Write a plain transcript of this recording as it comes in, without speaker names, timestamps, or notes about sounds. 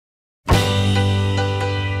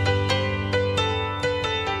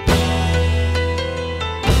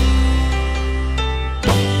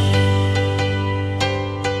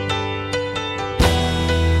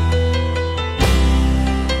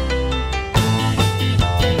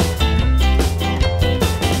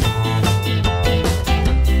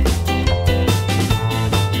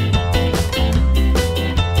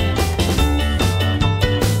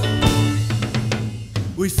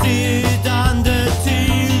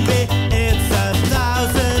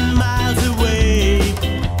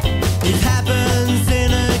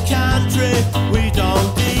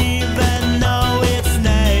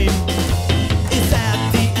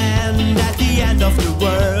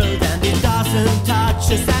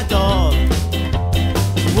precious at all.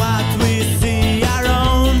 What we see are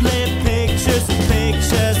only pictures, and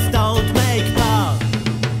pictures don't make part.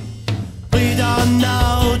 We don't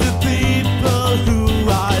know the people who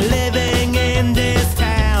are living in these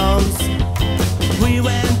towns. We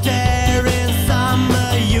went there in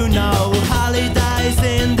summer, you know, holidays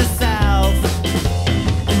in the south.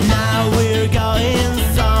 And now we're going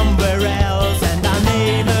somewhere else, and our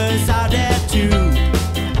neighbors are there too.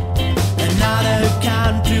 Another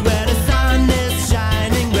country where the sun is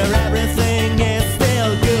shining, where everything is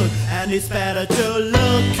still good. And it's better to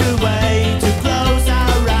look away, to close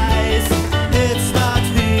our eyes. It's not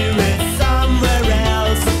here, it's somewhere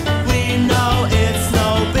else. We know it's no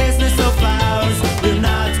business of ours. We're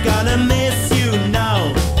not gonna miss you,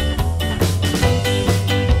 no.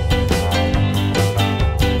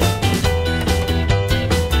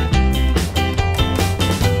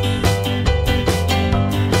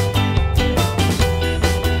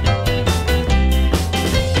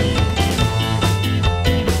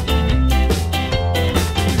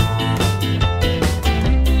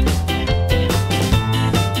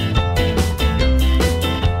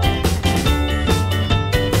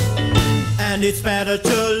 And it's better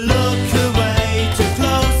to look away, to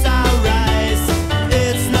close our eyes.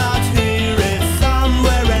 It's not here, it's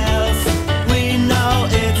somewhere else. We know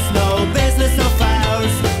it's no business of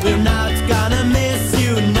ours. We're not gonna miss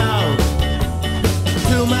you, no.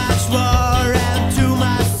 Too much war and too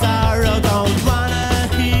much sorrow, don't wanna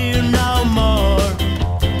hear no more.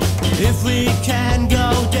 If we can go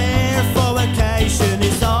there for vacation,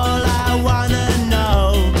 is all I wanna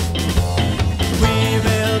know. We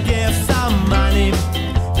will give some money,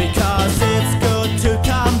 because it's good to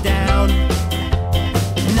calm down.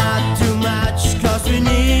 Not too much, cause we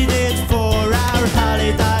need it for our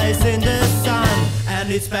holidays in the sun. And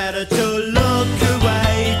it's better